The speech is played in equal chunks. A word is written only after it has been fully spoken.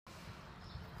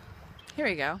Here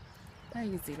we go. Now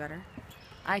you can see better.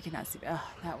 I cannot see.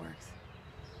 Oh, that works.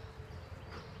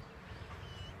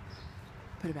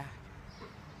 Put it back.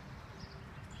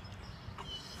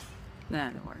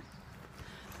 Nah, that work.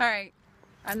 Alright.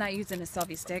 I'm not using a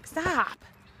selfie stick. Stop!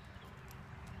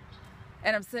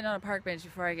 And I'm sitting on a park bench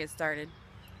before I get started.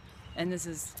 And this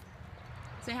is...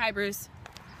 Say hi, Bruce.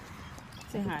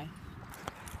 Say hi.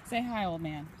 Say hi, old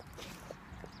man.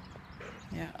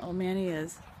 Yeah, old man he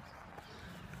is.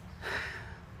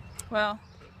 Well,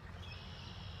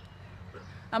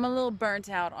 I'm a little burnt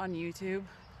out on YouTube.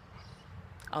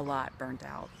 A lot burnt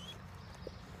out.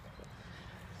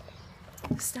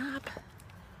 Stop.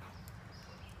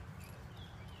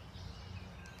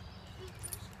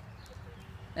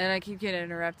 And I keep getting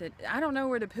interrupted. I don't know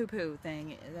where the poo-poo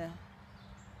thing is.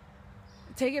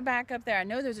 Take it back up there. I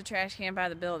know there's a trash can by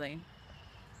the building.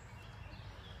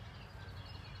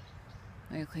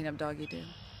 I'm gonna clean up doggy doo.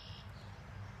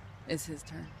 It's his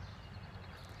turn.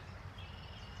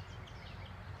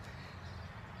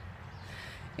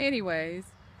 Anyways,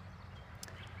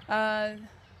 the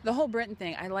whole Britain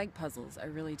thing, I like puzzles. I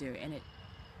really do. And it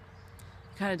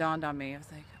kind of dawned on me. I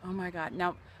was like, oh my God.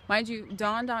 Now, mind you,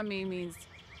 dawned on me means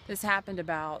this happened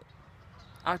about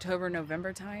October,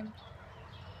 November time.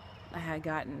 I had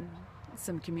gotten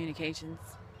some communications.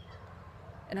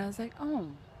 And I was like, oh.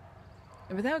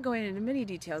 And without going into many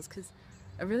details, because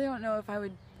I really don't know if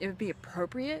it would be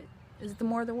appropriate, is the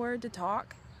more the word, to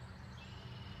talk.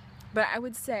 But I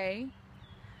would say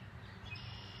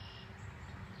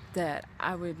that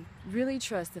I would really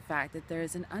trust the fact that there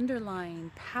is an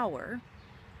underlying power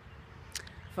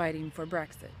fighting for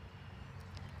Brexit.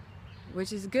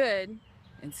 Which is good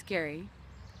and scary,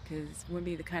 because it wouldn't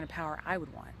be the kind of power I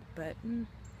would want. But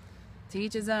to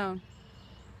each his own.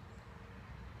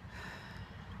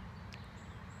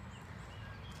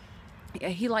 Yeah,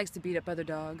 he likes to beat up other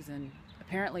dogs, and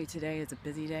apparently today is a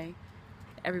busy day.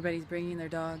 Everybody's bringing their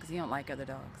dogs. He don't like other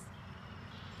dogs.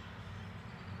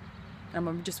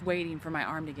 I'm just waiting for my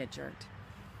arm to get jerked.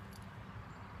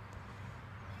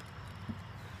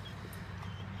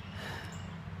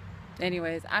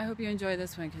 Anyways, I hope you enjoy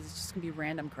this one because it's just going to be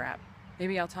random crap.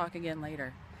 Maybe I'll talk again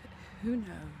later. Who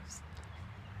knows?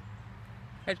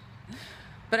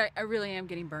 But I really am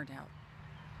getting burnt out.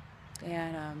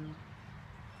 And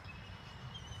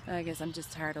I guess I'm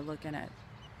just tired of looking at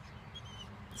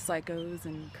psychos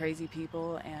and crazy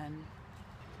people and...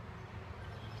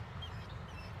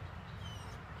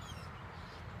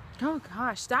 Oh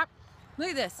gosh, stop. Look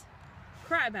at this.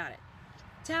 Cry about it.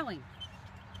 Tell him.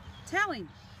 Tell him.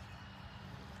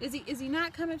 Is he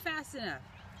not coming fast enough?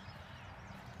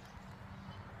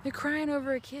 They're crying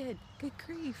over a kid. Good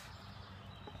grief.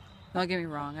 Don't get me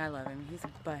wrong, I love him. He's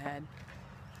a butthead.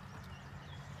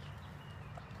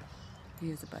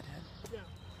 He is a butthead. Yeah.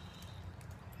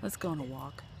 Let's go on a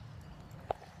walk.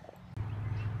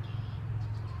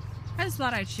 I just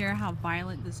thought I'd share how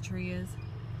violent this tree is.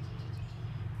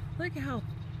 Look at how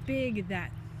big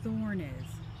that thorn is.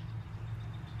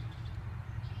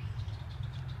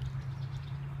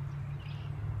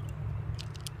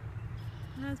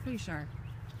 That's pretty sharp.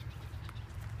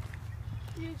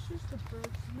 Yeah, it's just a bird.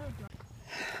 No dog.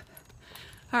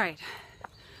 Alright.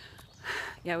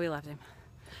 Yeah, we left him.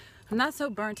 I'm not so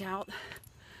burnt out.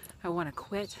 I want to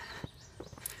quit.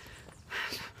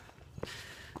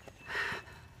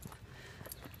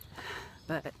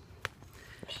 But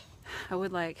I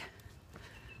would like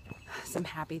some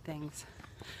happy things.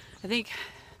 I think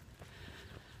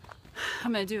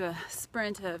I'm going to do a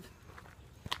sprint of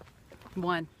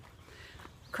 1.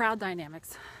 Crowd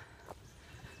dynamics.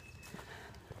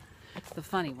 The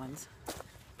funny ones.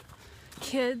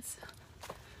 Kids.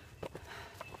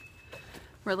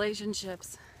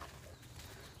 Relationships.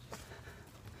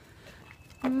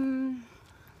 You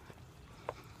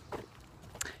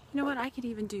know what? I could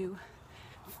even do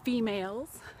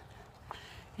females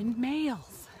and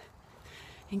males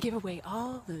and give away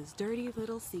all those dirty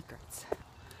little secrets.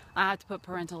 I have to put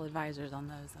parental advisors on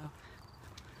those though.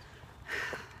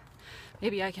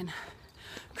 Maybe I can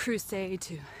crusade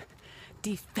to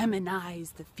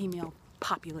defeminize the female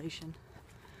population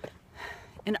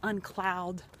and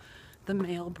uncloud the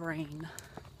male brain.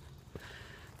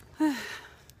 Who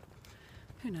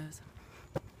knows?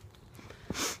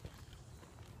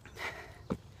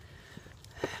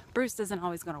 Bruce isn't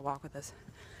always going to walk with us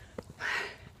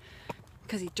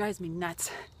because he drives me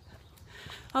nuts.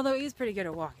 Although he's pretty good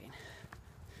at walking.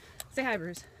 Say hi,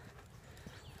 Bruce.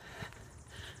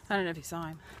 I don't know if you saw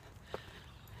him.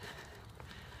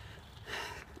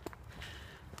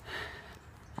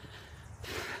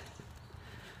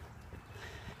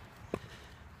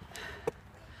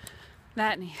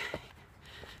 That and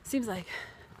Seems like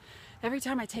every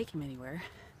time I take him anywhere,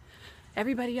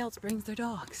 everybody else brings their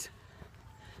dogs.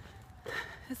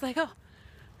 It's like, oh,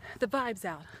 the vibe's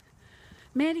out.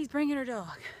 Mandy's bringing her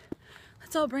dog.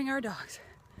 Let's all bring our dogs.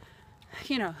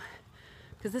 You know,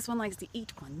 because this one likes to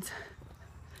eat ones.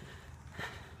 I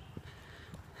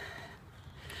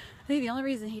think the only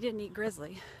reason he didn't eat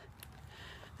Grizzly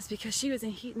is because she was in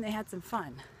heat and they had some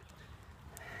fun.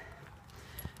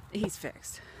 He's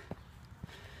fixed.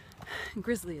 And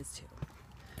Grizzly is too.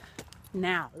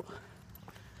 Now.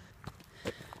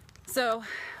 So,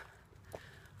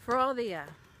 for all the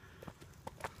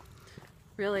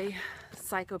really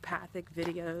psychopathic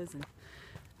videos and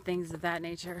things of that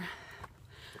nature,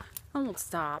 I won't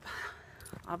stop.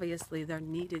 Obviously, they're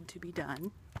needed to be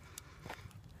done.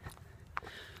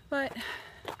 But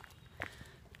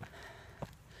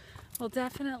we'll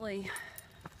definitely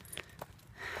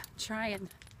try and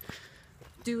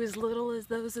do as little as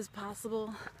those as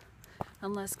possible,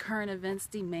 unless current events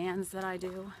demands that I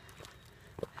do.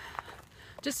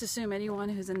 Just assume anyone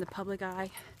who's in the public eye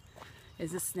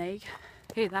is a snake.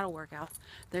 Hey, that'll work out.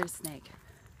 There's a snake.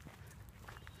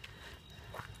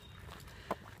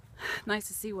 Nice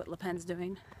to see what Le Pen's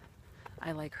doing.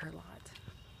 I like her a lot.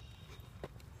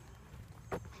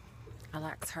 I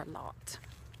like her a lot.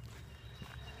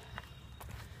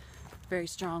 Very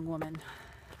strong woman.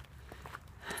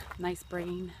 Nice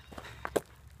brain.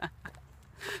 Oh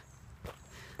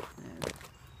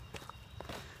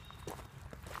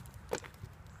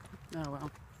well.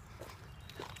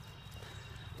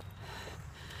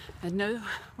 And no,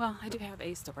 well, I do have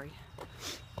a story.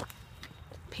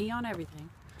 Pee on everything.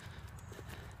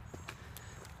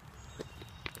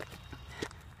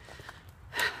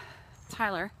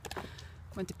 Tyler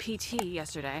went to PT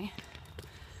yesterday.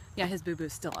 Yeah, his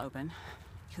boo-boo's still open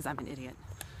because I'm an idiot.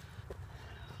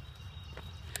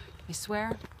 I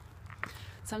swear,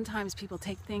 sometimes people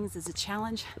take things as a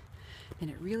challenge and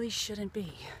it really shouldn't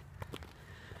be.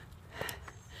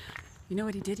 You know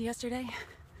what he did yesterday?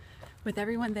 With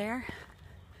everyone there?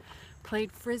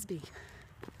 Played Frisbee.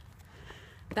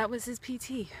 That was his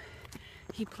PT.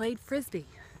 He played Frisbee.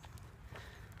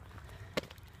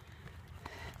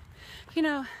 You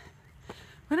know,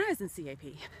 when I was in CAP,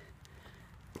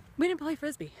 we didn't play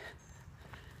Frisbee.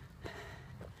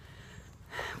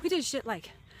 We did shit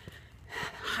like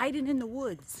hiding in the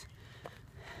woods,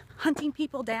 hunting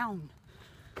people down.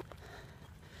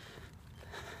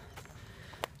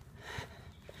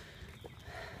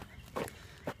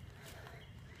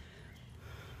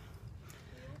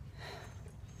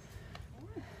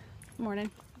 Morning.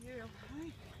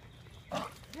 Well,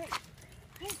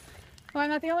 I'm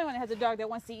not the only one that has a dog that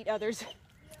wants to eat others.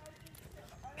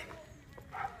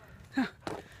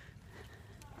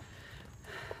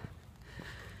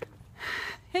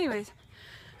 Anyways,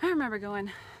 I remember going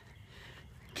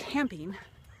camping,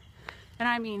 and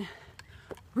I mean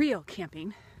real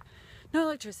camping. No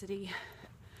electricity.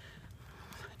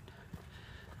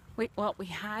 Well, we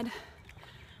had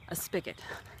a spigot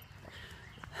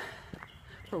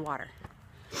for water.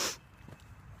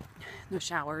 No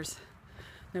showers,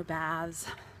 no baths,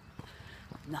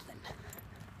 nothing.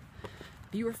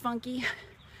 If you were funky,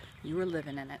 you were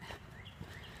living in it.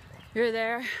 You were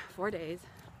there 4 days.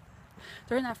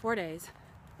 During that 4 days,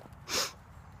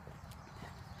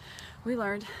 we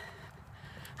learned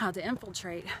how to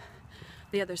infiltrate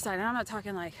the other side. And I'm not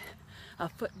talking like a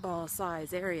football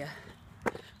size area.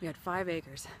 We had 5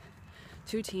 acres,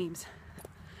 2 teams.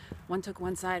 One took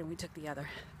one side and we took the other.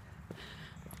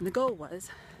 And the goal was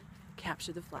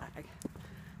capture the flag.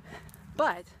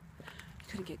 But you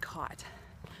couldn't get caught.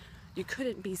 You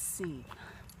couldn't be seen.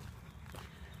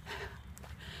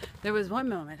 There was one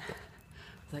moment,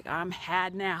 it's like, I'm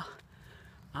had now.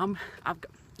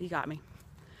 You got me.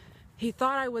 He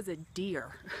thought I was a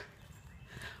deer.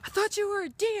 I thought you were a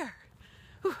deer.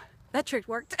 Whew, that trick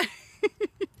worked.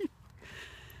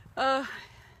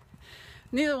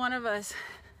 Neither one of us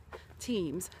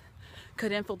teams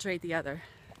could infiltrate the other.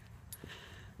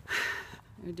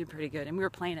 We did pretty good, and we were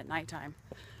playing at nighttime.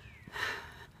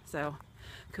 So,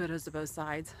 kudos to both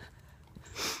sides.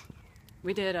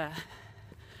 We did a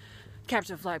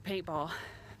capture the flag paintball.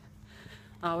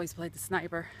 I always played the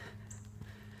sniper.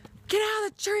 Get out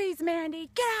of the trees, Mandy!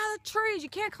 Get out of the trees! You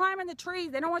can't climb in the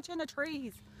trees. They don't want you in the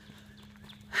trees.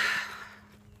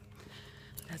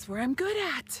 That's where I'm good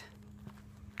at.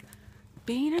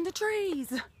 Being in the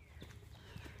trees.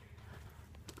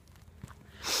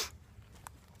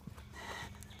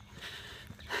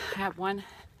 I had one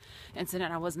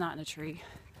incident I was not in a tree.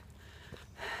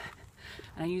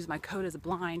 And I used my coat as a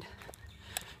blind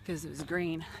because it was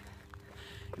green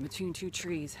in between 2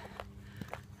 trees.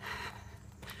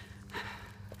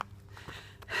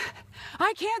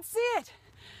 I can't see it.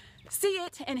 See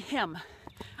it and him.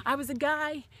 I was a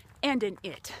guy and an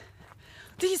it.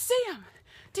 Do you see him?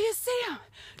 Do you see him?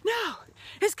 No,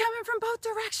 it's coming from both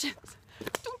directions.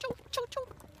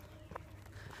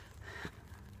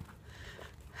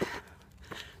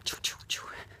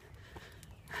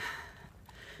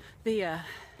 The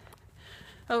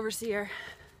overseer,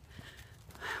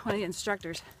 one of the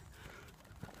instructors,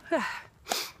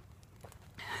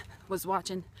 was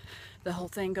watching the whole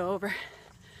thing go over,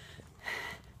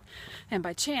 and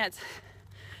by chance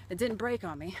it didn't break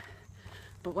on me,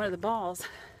 but one of the balls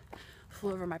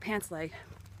flew over my pants leg.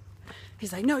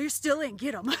 He's like, no, you're still in,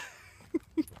 get him.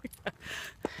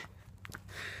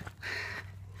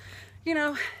 You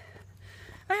know,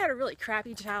 I had a really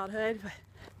crappy childhood, but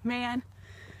man,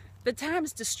 the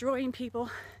times destroying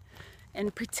people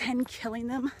and pretend killing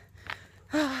them,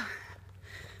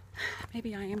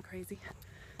 maybe I am crazy.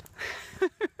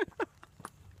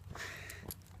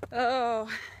 Oh,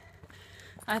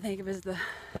 I think it was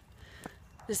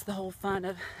just the whole fun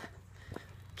of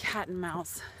cat and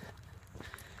mouse.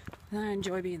 And I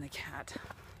enjoy being the cat.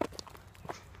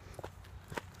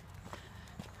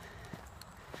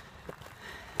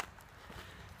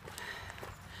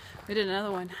 We did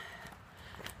another one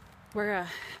where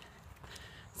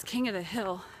it's King of the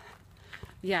Hill.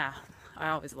 Yeah, I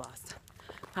always lost.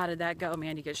 How did that go?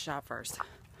 Man, you get shot first.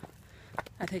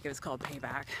 I think it was called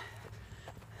Payback.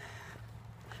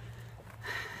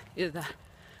 Either that.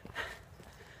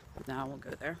 No, I won't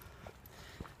go there.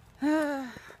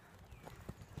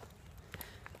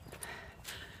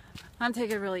 I'm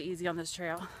taking it really easy on this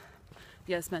trail.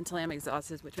 Yes, mentally I'm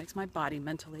exhausted, which makes my body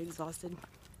mentally exhausted.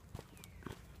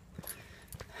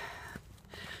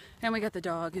 And we got the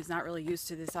dog who's not really used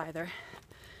to this either.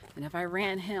 And if I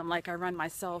ran him like I run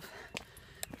myself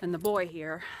and the boy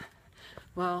here,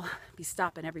 well, be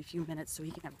stopping every few minutes so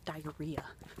he can have diarrhea.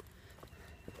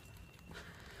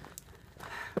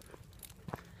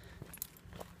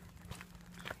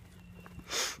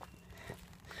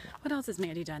 What else has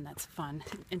Mandy done that's fun,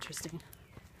 interesting?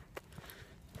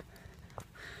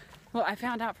 Well, I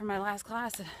found out from my last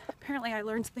class that apparently I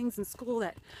learned things in school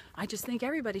that I just think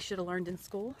everybody should have learned in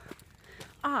school.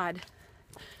 Odd.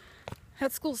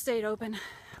 That school stayed open.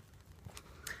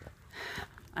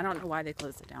 I don't know why they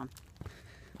closed it down.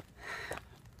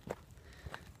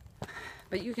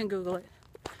 But you can Google it.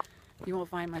 You won't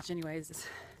find much anyways. It's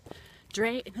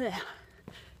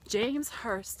James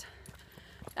Hurst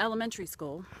Elementary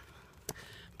School,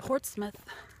 Portsmouth,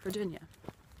 Virginia.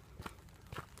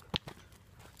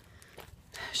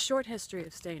 Short history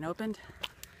of staying opened.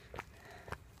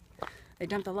 They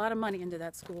dumped a lot of money into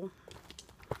that school.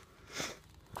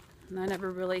 And I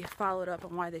never really followed up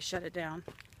on why they shut it down.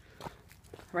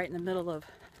 Right in the middle of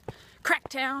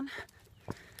Cracktown.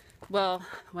 Well,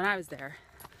 when I was there,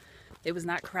 it was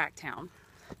not Cracktown.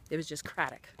 It was just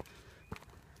Craddock.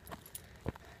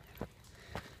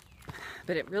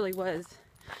 But it really was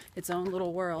its own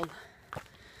little world.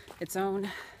 Its own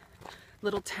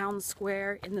little town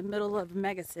square in the middle of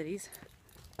mega cities.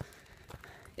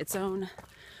 Its own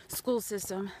school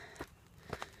system.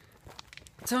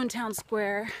 Its own town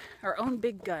square. Our own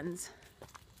big guns.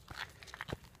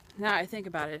 Now I think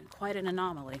about it, quite an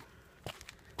anomaly.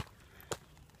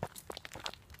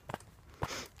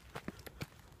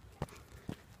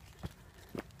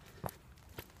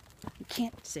 You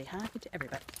can't say hi to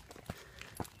everybody.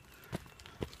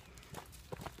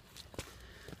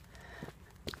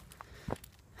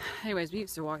 Anyways, we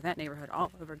used to walk that neighborhood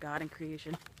all over God and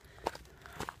creation.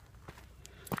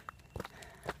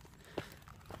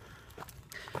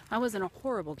 I wasn't a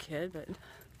horrible kid, but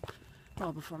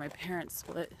well, before my parents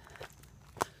split.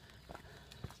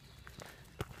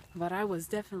 But I was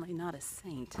definitely not a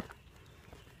saint.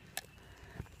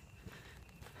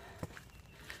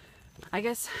 I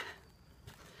guess,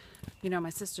 you know,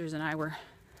 my sister and I were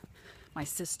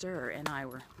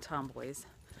tomboys.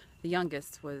 The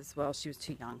youngest was, well, she was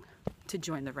too young to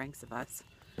join the ranks of us.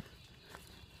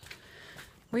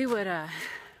 We would, I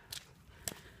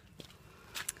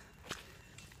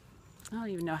don't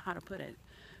even know how to put it.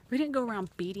 We didn't go around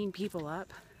beating people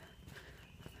up.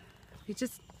 We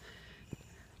just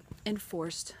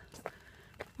enforced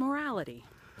morality.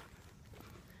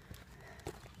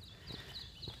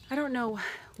 I don't know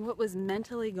what was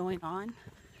mentally going on.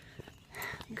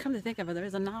 Come to think of it,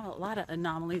 there's a lot of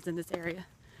anomalies in this area.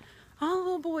 All the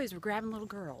little boys were grabbing little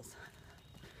girls.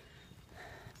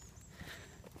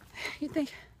 You'd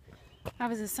think I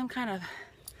was in some kind of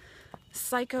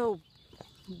psycho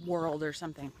world or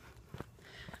something.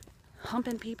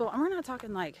 Humping people. And we're not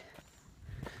talking like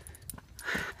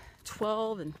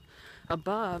 12 and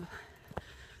above.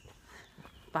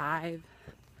 5,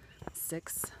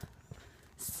 6,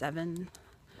 7,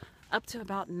 up to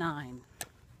about 9.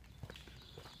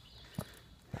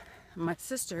 My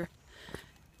sister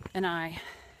and I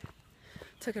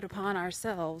took it upon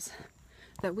ourselves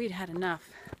that we'd had enough,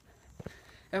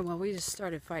 and well, we just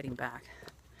started fighting back.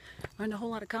 Learned a whole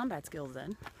lot of combat skills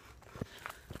then.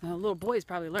 Little boys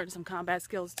probably learned some combat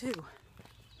skills too.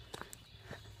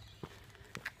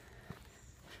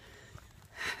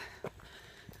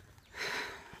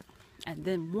 And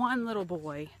then one little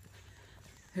boy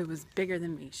who was bigger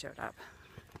than me showed up.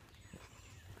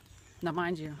 Now,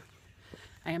 mind you,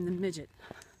 I am the midget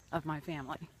of my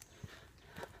family.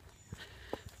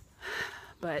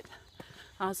 But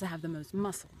I also have the most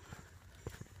muscle.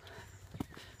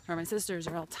 Where my sisters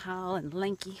are all tall and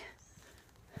lanky.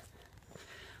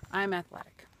 I'm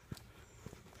athletic.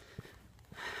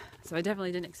 So I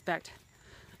definitely didn't expect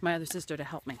my other sister to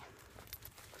help me.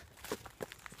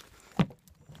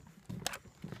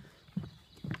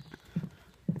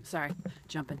 Sorry,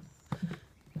 jumping.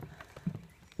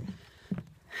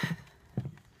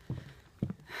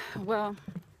 Well,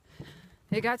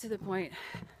 it got to the point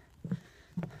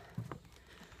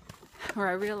where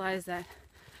I realized that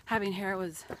having hair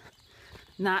was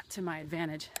not to my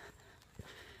advantage,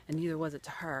 and neither was it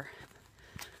to her.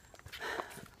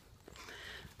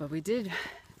 But we did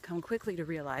come quickly to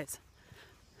realize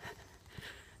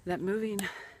that moving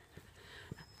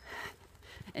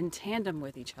in tandem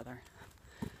with each other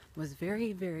was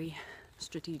very, very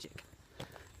strategic.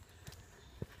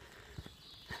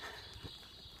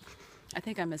 I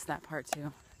think I missed that part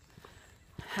too.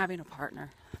 Having a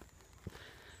partner.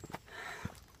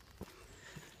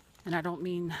 And I don't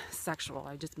mean sexual,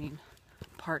 I just mean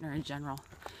partner in general.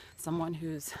 Someone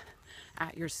who's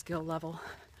at your skill level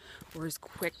or is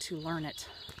quick to learn it.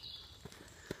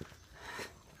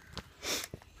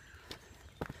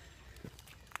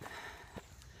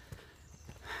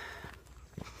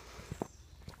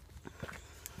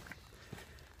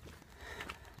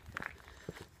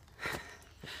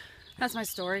 That's my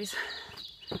stories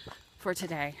for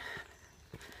today.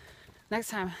 Next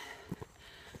time,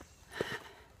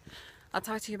 I'll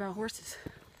talk to you about horses.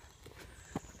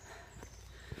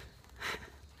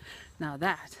 Now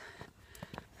that'll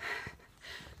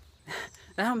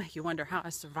make you wonder how I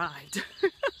survived.